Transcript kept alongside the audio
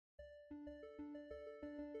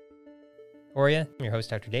How are you? I'm your host,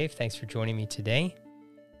 Dr. Dave. Thanks for joining me today.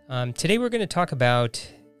 Today we're going to talk about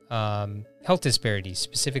health disparities,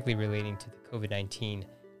 specifically relating to the COVID-19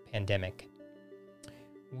 pandemic.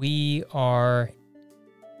 We are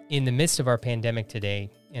in the midst of our pandemic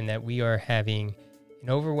today, in that we are having an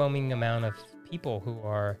overwhelming amount of people who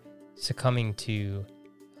are succumbing to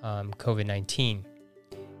COVID-19.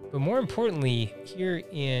 But more importantly, here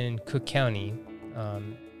in Cook County,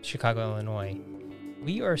 Chicago, Illinois,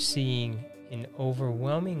 we are seeing an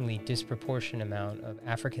overwhelmingly disproportionate amount of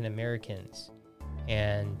African Americans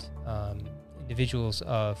and individuals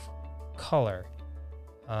of color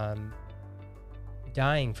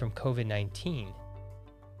dying from COVID-19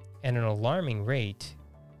 at an alarming rate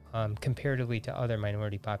comparatively to other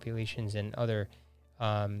minority populations and other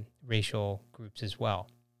racial groups as well.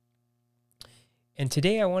 And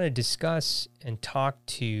today I want to discuss and talk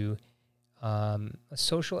to a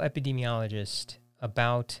social epidemiologist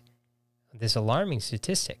about this alarming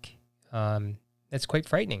statistic that's quite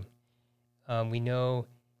frightening. We know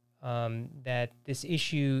that this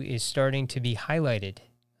issue is starting to be highlighted,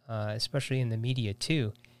 especially in the media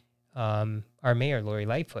too. Our mayor, Lori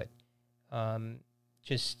Lightfoot,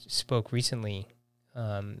 just spoke recently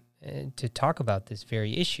to talk about this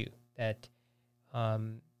very issue, that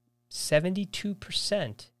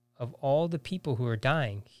 72% of all the people who are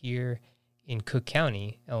dying here in Cook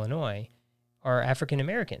County, Illinois, are African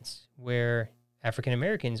Americans, where African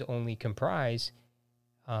Americans only comprise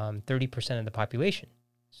 30% of the population.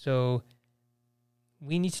 So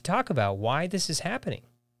we need to talk about why this is happening.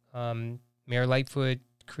 Mayor Lightfoot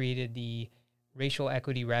created the Racial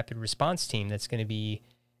Equity Rapid Response Team that's going to be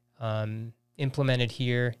implemented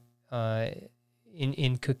here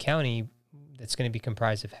in Cook County, that's going to be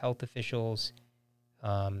comprised of health officials,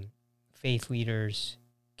 faith leaders,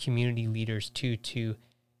 community leaders, to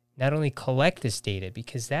not only collect this data,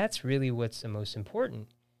 because that's really what's the most important,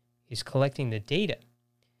 is collecting the data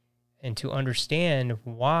and to understand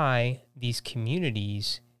why these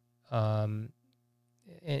communities and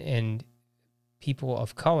people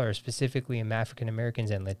of color, specifically African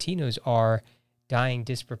Americans and Latinos, are dying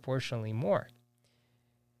disproportionately more.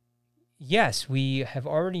 Yes, we have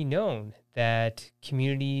already known that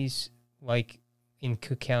communities like in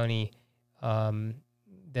Cook County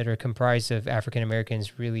that are comprised of African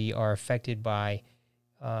Americans really are affected by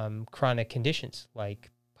chronic conditions like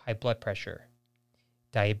high blood pressure,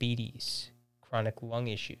 diabetes, chronic lung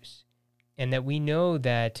issues, and that we know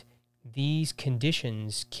that these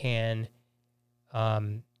conditions can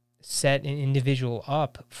set an individual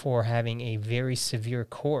up for having a very severe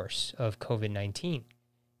course of COVID-19,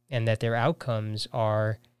 and that their outcomes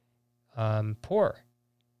are poor,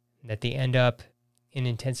 that they end up in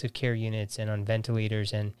intensive care units and on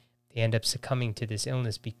ventilators, and they end up succumbing to this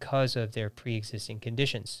illness because of their pre-existing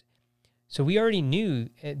conditions. So we already knew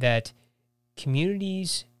that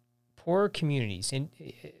communities, poorer communities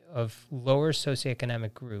of lower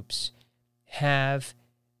socioeconomic groups, have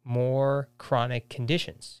more chronic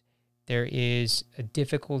conditions. There is a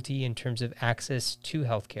difficulty in terms of access to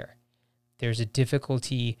healthcare. There's a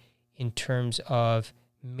difficulty in terms of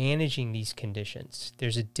managing these conditions.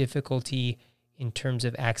 There's a difficulty in terms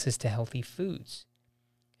of access to healthy foods.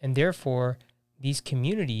 And therefore, these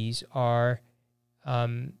communities are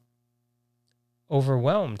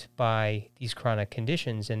overwhelmed by these chronic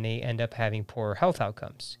conditions, and they end up having poorer health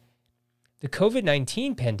outcomes. The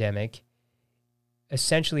COVID-19 pandemic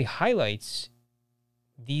essentially highlights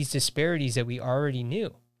these disparities that we already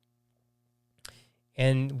knew.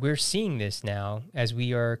 And we're seeing this now as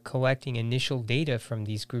we are collecting initial data from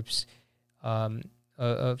these groups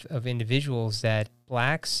of individuals, that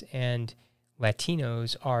Blacks and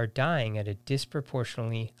Latinos are dying at a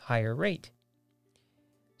disproportionately higher rate.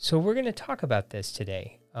 So we're going to talk about this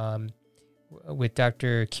today with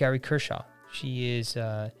Dr. Chiari Kershaw. She is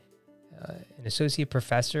an associate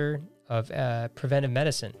professor of preventive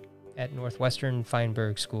medicine at Northwestern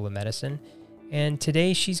Feinberg School of Medicine. And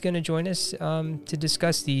today she's going to join us to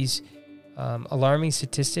discuss these alarming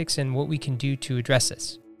statistics and what we can do to address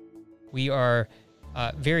this. We are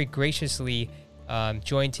very graciously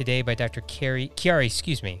joined today by Dr.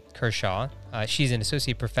 Chiari Kershaw. She's an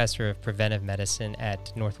associate professor of preventive medicine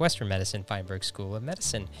at Northwestern Medicine Feinberg School of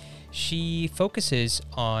Medicine. She focuses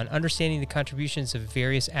on understanding the contributions of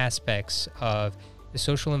various aspects of the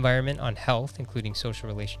social environment on health, including social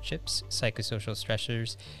relationships, psychosocial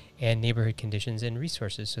stressors, and neighborhood conditions and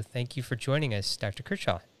resources. So thank you for joining us, Dr.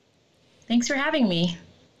 Kershaw. Thanks for having me.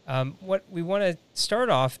 What we want to start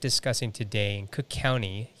off discussing today in Cook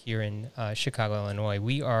County here in Chicago, Illinois,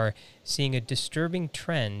 we are seeing a disturbing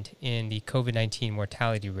trend in the COVID-19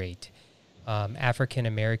 mortality rate. African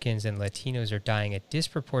Americans and Latinos are dying at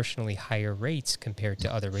disproportionately higher rates compared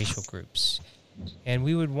to other racial groups. And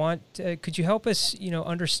we would want, could you help us,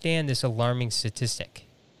 understand this alarming statistic?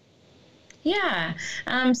 Yeah.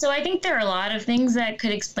 So I think there are a lot of things that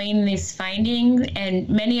could explain these findings, and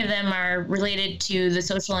many of them are related to the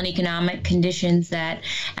social and economic conditions that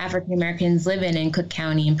African Americans live in Cook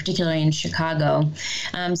County, and particularly in Chicago.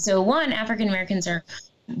 So one, African Americans are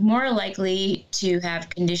more likely to have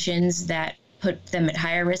conditions that put them at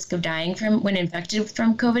higher risk of dying from when infected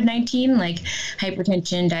from COVID-19, like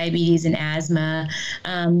hypertension, diabetes, and asthma.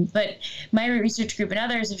 But my research group and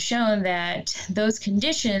others have shown that those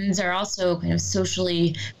conditions are also kind of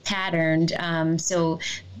socially patterned. So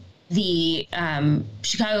the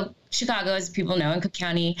Chicago, as people know, in Cook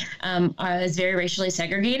County, is very racially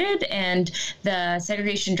segregated, and the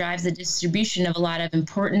segregation drives the distribution of a lot of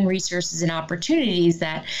important resources and opportunities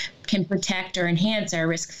that can protect or enhance our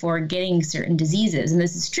risk for getting certain diseases. And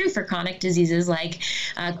this is true for chronic diseases like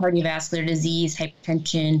cardiovascular disease,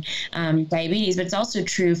 hypertension, diabetes, but it's also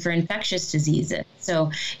true for infectious diseases. So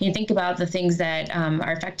you think about the things that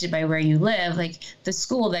are affected by where you live, like the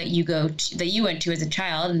school that you went to as a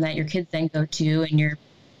child and that your kids then go to, and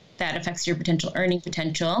that affects your potential earning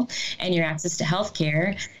potential and your access to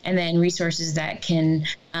healthcare, and then resources that can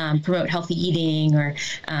promote healthy eating or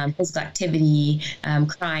physical activity,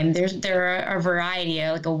 crime. There are a variety,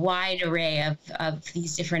 like a wide array of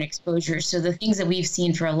these different exposures. So the things that we've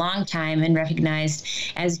seen for a long time and recognized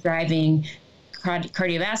as driving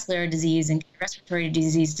cardiovascular disease and respiratory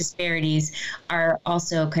disease disparities are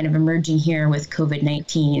also kind of emerging here with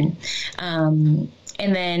COVID-19. And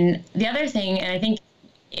then the other thing, and I think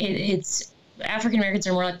it's African Americans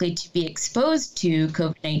are more likely to be exposed to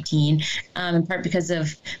COVID-19, in part because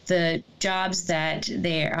of the jobs that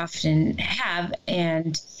they often have,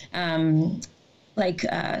 and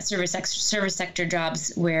service sector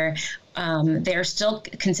jobs where they're still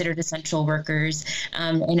considered essential workers,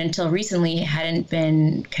 and until recently hadn't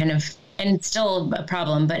been and still a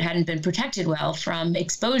problem, but hadn't been protected well from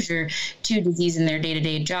exposure to disease in their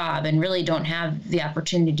day-to-day job, and really don't have the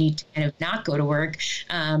opportunity to kind of not go to work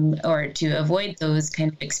or to avoid those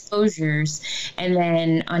kind of exposures. And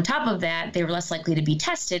then on top of that, they were less likely to be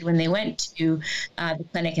tested when they went to the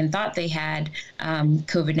clinic and thought they had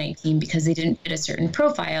COVID-19 because they didn't fit a certain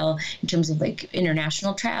profile in terms of like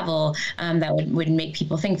international travel that would make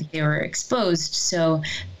people think that they were exposed. So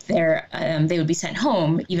they would be sent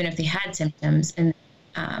home even if they had symptoms, and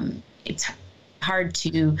it's hard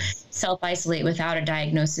to self-isolate without a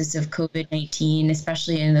diagnosis of COVID-19,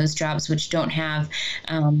 especially in those jobs which don't have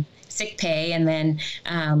sick pay, and then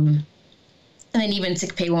even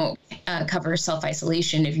sick pay won't cover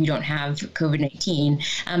self-isolation if you don't have COVID-19.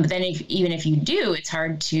 But then even if you do, it's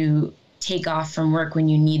hard to take off from work when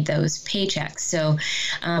you need those paychecks. So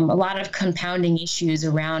a lot of compounding issues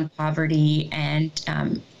around poverty and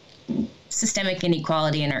systemic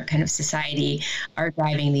inequality in our kind of society are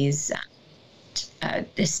driving these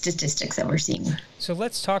statistics that we're seeing. So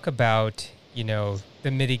let's talk about, the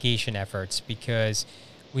mitigation efforts, because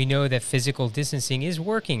we know that physical distancing is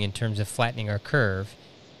working in terms of flattening our curve,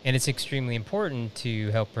 and it's extremely important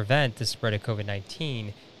to help prevent the spread of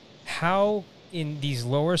COVID-19. How in these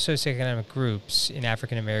lower socioeconomic groups in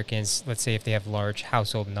African Americans, let's say if they have large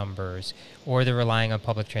household numbers or they're relying on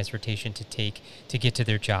public transportation to get to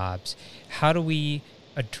their jobs, how do we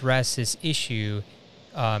address this issue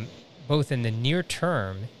both in the near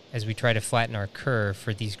term as we try to flatten our curve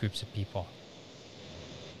for these groups of people?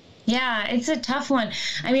 Yeah, it's a tough one.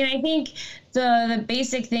 I mean, I think the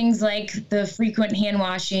basic things like the frequent hand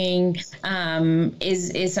washing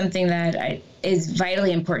is something that is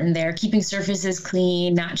vitally important there. Keeping surfaces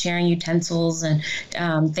clean, not sharing utensils, and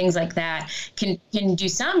things like that can do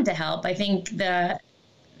some to help. I think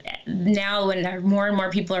now when more and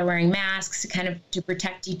more people are wearing masks kind of to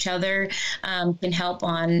protect each other can help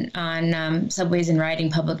on subways and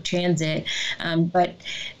riding public transit. But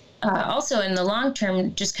also in the long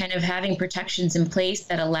term, just kind of having protections in place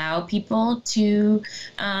that allow people to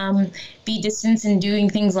be distanced and doing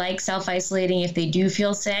things like self-isolating if they do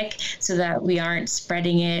feel sick, so that we aren't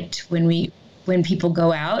spreading it when people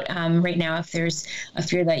go out. Right now, if there's a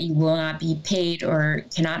fear that you will not be paid or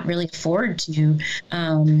cannot really afford to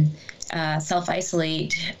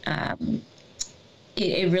self-isolate,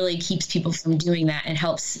 it really keeps people from doing that and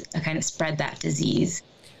helps kind of spread that disease.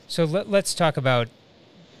 So let's talk about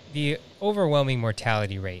the overwhelming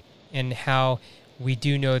mortality rate and how we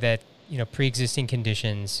do know that, pre-existing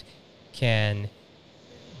conditions can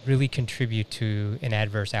really contribute to an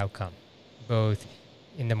adverse outcome, both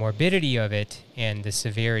in the morbidity of it and the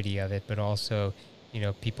severity of it, but also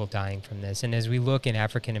people dying from this. And as we look in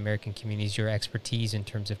African American communities, your expertise in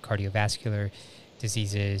terms of cardiovascular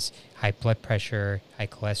diseases, high blood pressure, high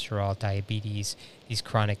cholesterol, diabetes, these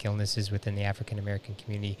chronic illnesses within the African American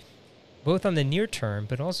community, both on the near term,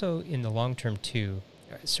 but also in the long term too,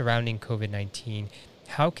 surrounding COVID-19,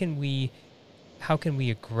 how can we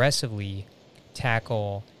aggressively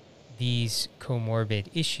tackle these comorbid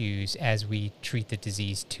issues as we treat the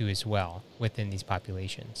disease too as well within these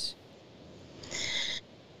populations?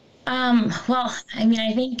 Well, I mean,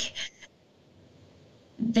 I think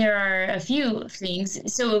there are a few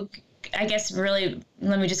things. So I guess really,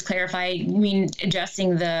 let me just clarify. You mean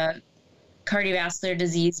addressing the cardiovascular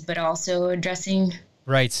disease, but also addressing...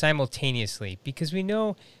 Right, simultaneously, because we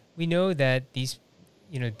know that these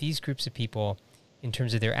groups of people, in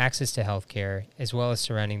terms of their access to healthcare, as well as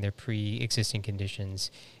surrounding their pre-existing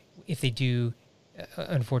conditions, if they do,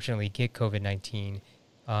 unfortunately, get COVID-19,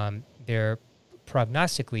 they're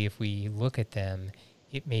prognostically, if we look at them,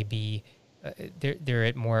 it may be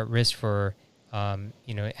they're more at risk for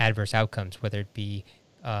adverse outcomes, whether it be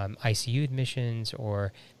ICU admissions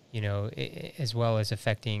or as well as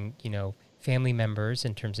affecting family members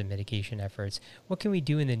in terms of mitigation efforts. What can we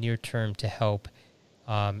do in the near term to help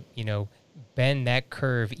bend that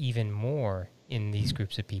curve even more in these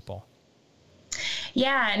groups of people?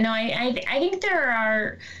 Yeah, no, I think there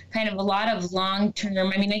are kind of a lot of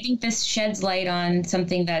long-term, I mean, I think this sheds light on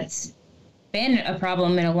something that's been a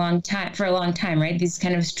problem for a long time, right? These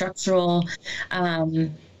kind of structural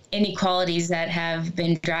inequalities that have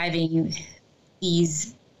been driving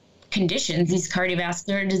these conditions, these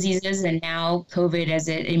cardiovascular diseases, and now COVID as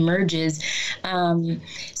it emerges.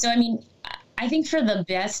 So, I mean, I think for the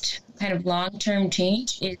best kind of long-term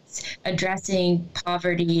change, it's addressing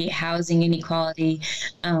poverty, housing inequality,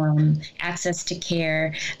 access to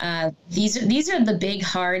care. These are the big,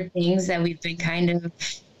 hard things that we've been kind of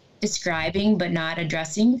describing but not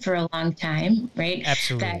addressing for a long time, right?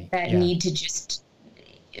 Absolutely. That need to just,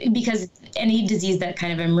 because any disease that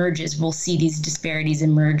kind of emerges, we'll see these disparities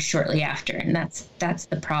emerge shortly after, and that's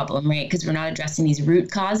the problem, right? Because we're not addressing these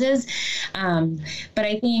root causes. But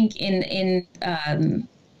I think in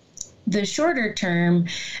the shorter term,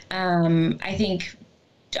 I think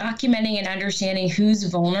documenting and understanding who's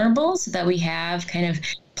vulnerable so that we have kind of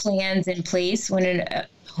plans in place when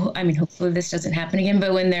hopefully this doesn't happen again,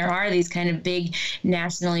 but when there are these kind of big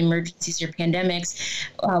national emergencies or pandemics,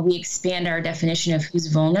 we expand our definition of who's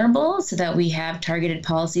vulnerable so that we have targeted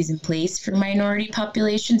policies in place for minority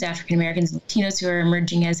populations, African Americans, Latinos, who are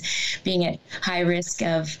emerging as being at high risk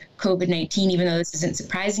of COVID-19. Even though this isn't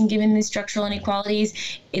surprising given these structural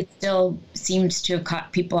inequalities, it still seems to have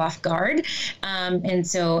caught people off guard. And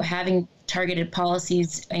so having targeted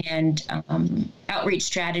policies and outreach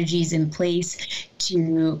strategies in place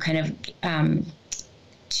to kind of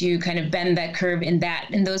bend that curve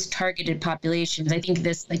in those targeted populations. I think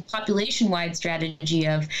this population-wide strategy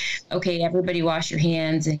of, okay, everybody wash your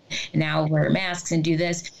hands and now wear masks and do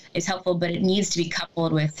this is helpful, but it needs to be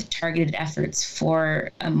coupled with targeted efforts for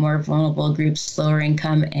more vulnerable groups, lower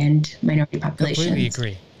income and minority populations. Completely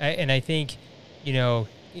agree. And I think,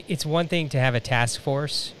 it's one thing to have a task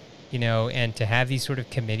force, and to have these sort of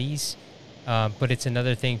committees, but it's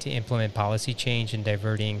another thing to implement policy change and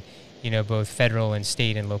diverting, both federal and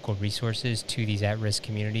state and local resources to these at-risk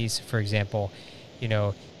communities. For example,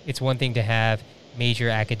 it's one thing to have major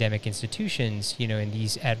academic institutions, in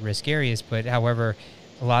these at-risk areas, but however,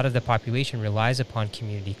 a lot of the population relies upon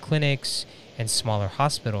community clinics and smaller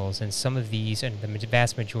hospitals, and some of these, and the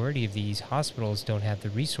vast majority of these hospitals don't have the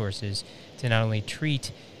resources to not only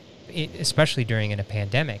treat it, especially during a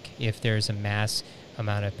pandemic, if there's a mass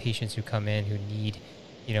amount of patients who come in who need,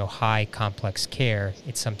 high complex care,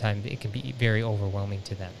 it can be very overwhelming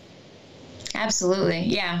to them. Absolutely.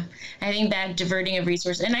 Yeah. I think that diverting of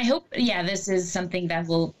resources, and I hope, this is something that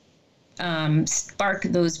will spark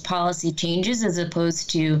those policy changes as opposed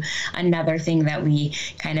to another thing that we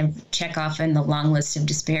kind of check off in the long list of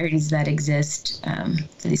disparities that exist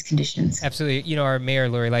for these conditions. Absolutely. Our Mayor,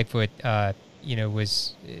 Lori Lightfoot,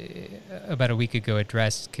 was about a week ago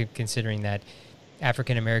addressed considering that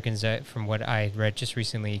African Americans, from what I read just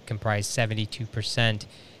recently, comprise 72%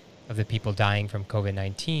 of the people dying from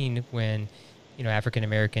COVID-19 when, African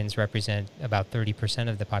Americans represent about 30%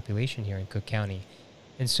 of the population here in Cook County.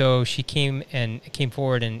 And so she came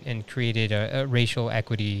forward and created a racial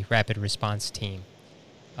equity rapid response team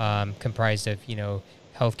comprised of,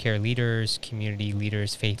 healthcare leaders, community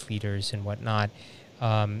leaders, faith leaders, and whatnot,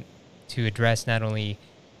 to address not only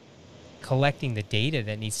collecting the data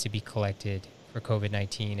that needs to be collected for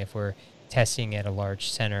COVID-19 if we're testing at a large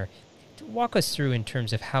center, walk us through in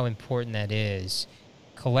terms of how important that is,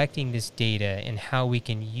 collecting this data and how we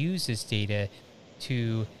can use this data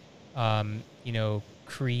to,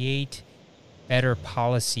 create better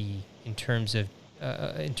policy in terms of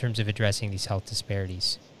addressing these health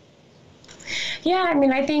disparities. Yeah, I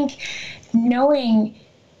mean, I think knowing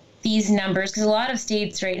these numbers, because a lot of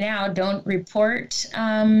states right now don't report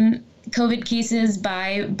COVID cases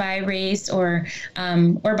by race or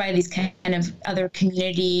by these kind of other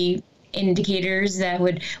community indicators that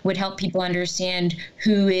would help people understand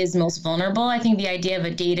who is most vulnerable. I think the idea of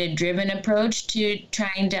a data-driven approach to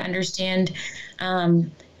trying to understand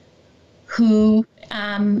who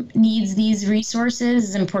needs these resources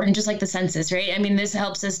is important, just like the census, right? I mean, this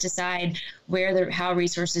helps us decide how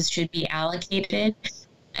resources should be allocated,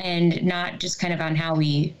 and not just kind of on how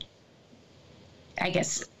we, I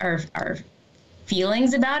guess, our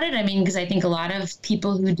feelings about it. I mean, because I think a lot of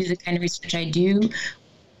people who do the kind of research I do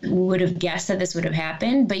would have guessed that this would have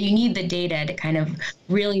happened, but you need the data to kind of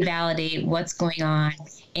really validate what's going on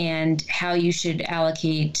and how you should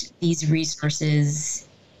allocate these resources,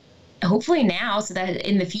 hopefully now, so that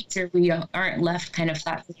in the future we aren't left kind of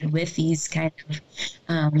flat-footed with these kind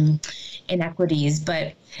of inequities.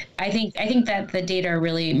 But I think that the data are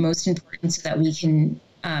really most important so that we can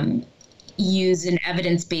use an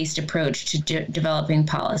evidence-based approach to developing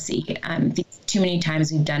policy. Too many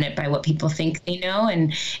times we've done it by what people think they know,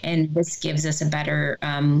 and this gives us a better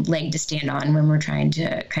leg to stand on when we're trying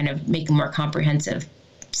to kind of make a more comprehensive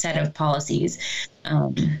set of policies.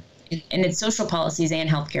 And it's social policies and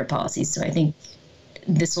healthcare policies. So I think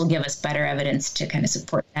this will give us better evidence to kind of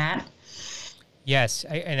support that. Yes.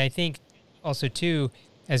 And I think also, too,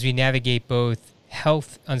 as we navigate both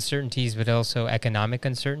health uncertainties, but also economic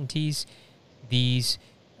uncertainties, these,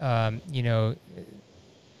 as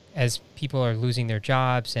people are losing their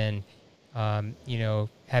jobs and,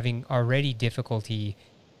 having already difficulty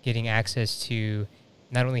getting access to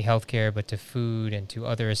not only healthcare, but to food and to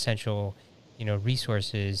other essential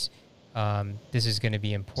resources, this is going to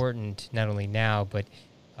be important not only now, but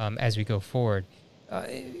as we go forward.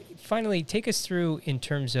 Finally, take us through in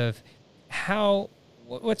terms of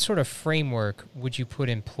what sort of framework would you put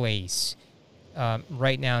in place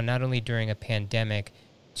right now, not only during a pandemic,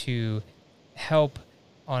 to help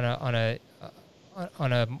on a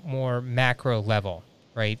more macro level,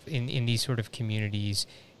 right, in these sort of communities,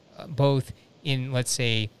 both in, let's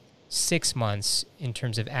say, 6 months in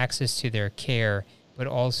terms of access to their care, but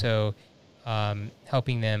also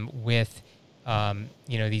helping them with,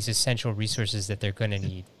 these essential resources that they're going to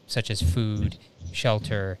need, such as food,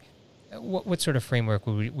 shelter. What sort of framework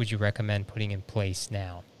would you recommend putting in place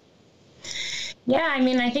now? Yeah, I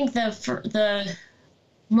mean, I think the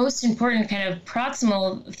most important kind of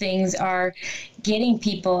proximal things are getting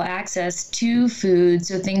people access to food.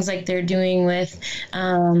 So things like they're doing with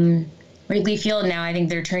Wrigley Field now, I think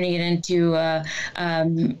they're turning it into a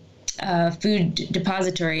food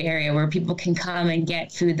depository area where people can come and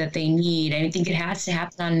get food that they need. I think it has to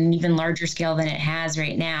happen on an even larger scale than it has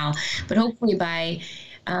right now. But hopefully by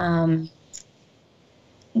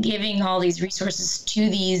giving all these resources to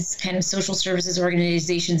these kind of social services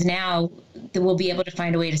organizations now, that we'll be able to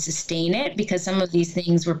find a way to sustain it, because some of these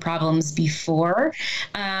things were problems before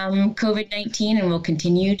COVID-19 and will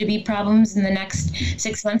continue to be problems in the next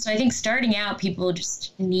 6 months. So I think starting out, people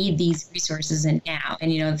just need these resources and now,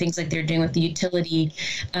 and things like they're doing with the utility,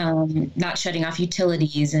 not shutting off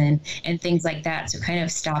utilities and things like that. So kind of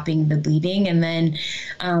stopping the bleeding. And then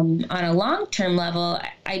on a long-term level,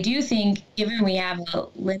 I do think, given we have a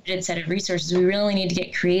limited set of resources, we really need to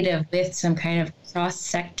get creative with some kind of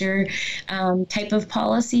cross-sector type of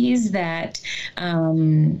policies that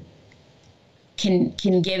can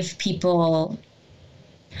give people,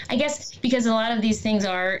 I guess, because a lot of these things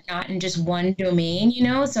are not in just one domain,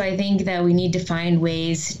 so I think that we need to find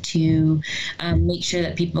ways to make sure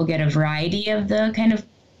that people get a variety of the kind of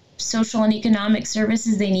social and economic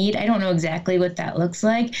services they need. I don't know exactly what that looks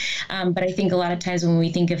like, but I think a lot of times when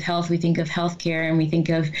we think of health, we think of healthcare, and we think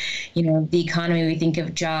of, the economy, we think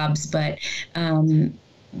of jobs, but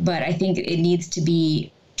I think it needs to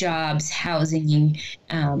be jobs, housing,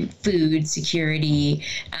 food, security,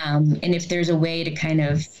 and if there's a way to kind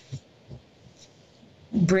of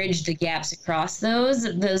bridge the gaps across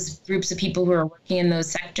those groups of people who are working in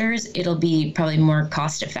those sectors, it'll be probably more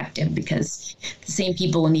cost effective, because the same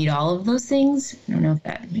people will need all of those things. I don't know if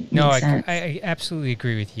that makes sense. I absolutely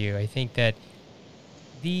agree with you. I think that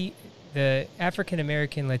the African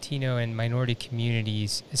American, Latino, and minority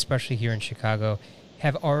communities, especially here in Chicago,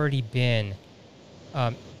 have already been,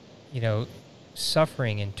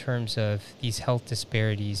 suffering in terms of these health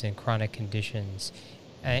disparities and chronic conditions.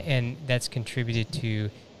 and that's contributed to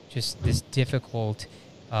just this difficult,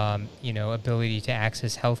 ability to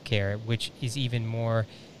access healthcare, which is even more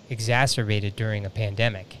exacerbated during a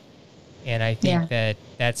pandemic. And I think that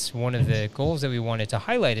that's one of the goals that we wanted to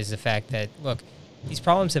highlight, is the fact that, look, these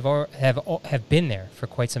problems have been there for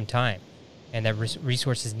quite some time, and that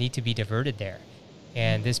resources need to be diverted there.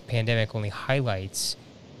 And this pandemic only highlights,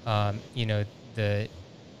 the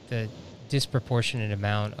disproportionate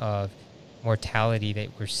amount of mortality that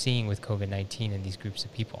we're seeing with COVID-19 in these groups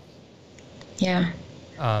of people. Yeah.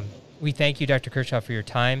 We thank you, Dr. Kershaw, for your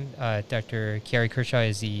time. Dr. Chiari Kershaw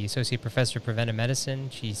is the Associate Professor of Preventive Medicine.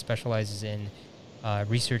 She specializes in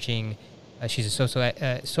researching. She's a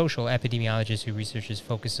social epidemiologist who researches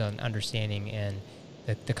focus on understanding and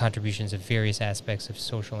the contributions of various aspects of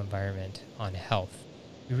social environment on health.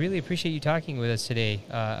 We really appreciate you talking with us today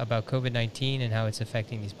about COVID-19 and how it's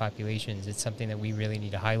affecting these populations. It's something that we really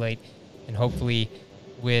need to highlight, and hopefully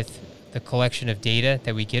with the collection of data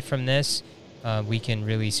that we get from this, we can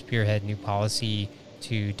really spearhead new policy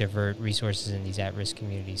to divert resources in these at-risk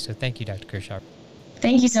communities. So thank you, Dr. Kershaw.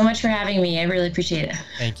 Thank you so much for having me. I really appreciate it.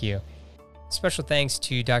 Thank you. Special thanks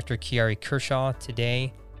to Dr. Chiari Kershaw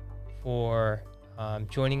today for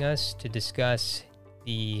joining us to discuss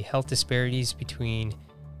the health disparities between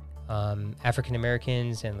African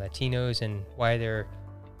Americans and Latinos, and why they're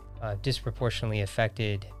disproportionately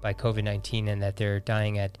affected by COVID-19, and that they're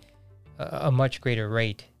dying at a much greater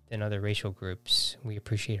rate than other racial groups. We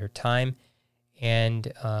appreciate her time,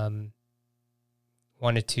 and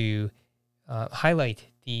wanted to highlight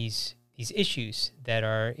these issues that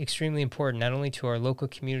are extremely important, not only to our local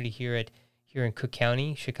community here in Cook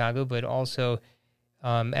County, Chicago, but also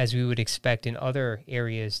as we would expect in other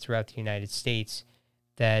areas throughout the United States,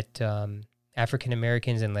 that African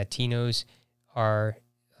Americans and Latinos are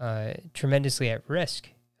tremendously at risk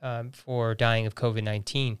for dying of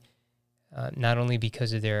COVID-19. Not only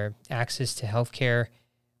because of their access to healthcare,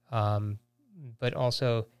 but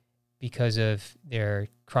also because of their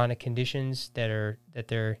chronic conditions that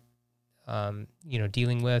they're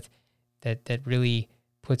dealing with, that really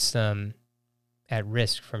puts them at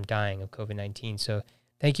risk from dying of COVID-19. So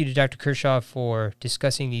thank you to Dr. Kershaw for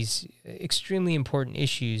discussing these extremely important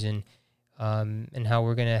issues, and how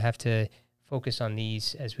we're going to have to focus on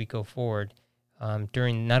these as we go forward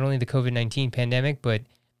during not only the COVID-19 pandemic, but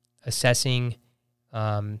assessing,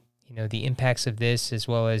 the impacts of this, as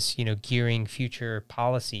well as, gearing future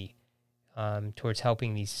policy towards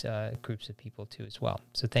helping these groups of people too as well.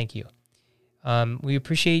 So thank you. We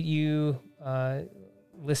appreciate you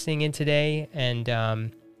listening in today, and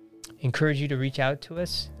encourage you to reach out to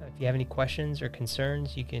us. If you have any questions or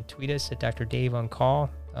concerns, you can tweet us at Dr. Dave on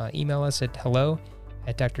Call, email us at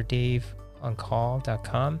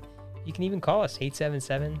hello@drdaveoncall.com. You can even call us,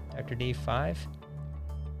 877-DR-Dave5.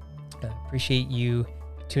 Appreciate you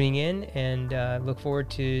tuning in, and look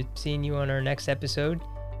forward to seeing you on our next episode.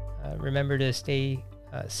 Remember to stay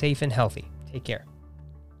safe and healthy. Take care.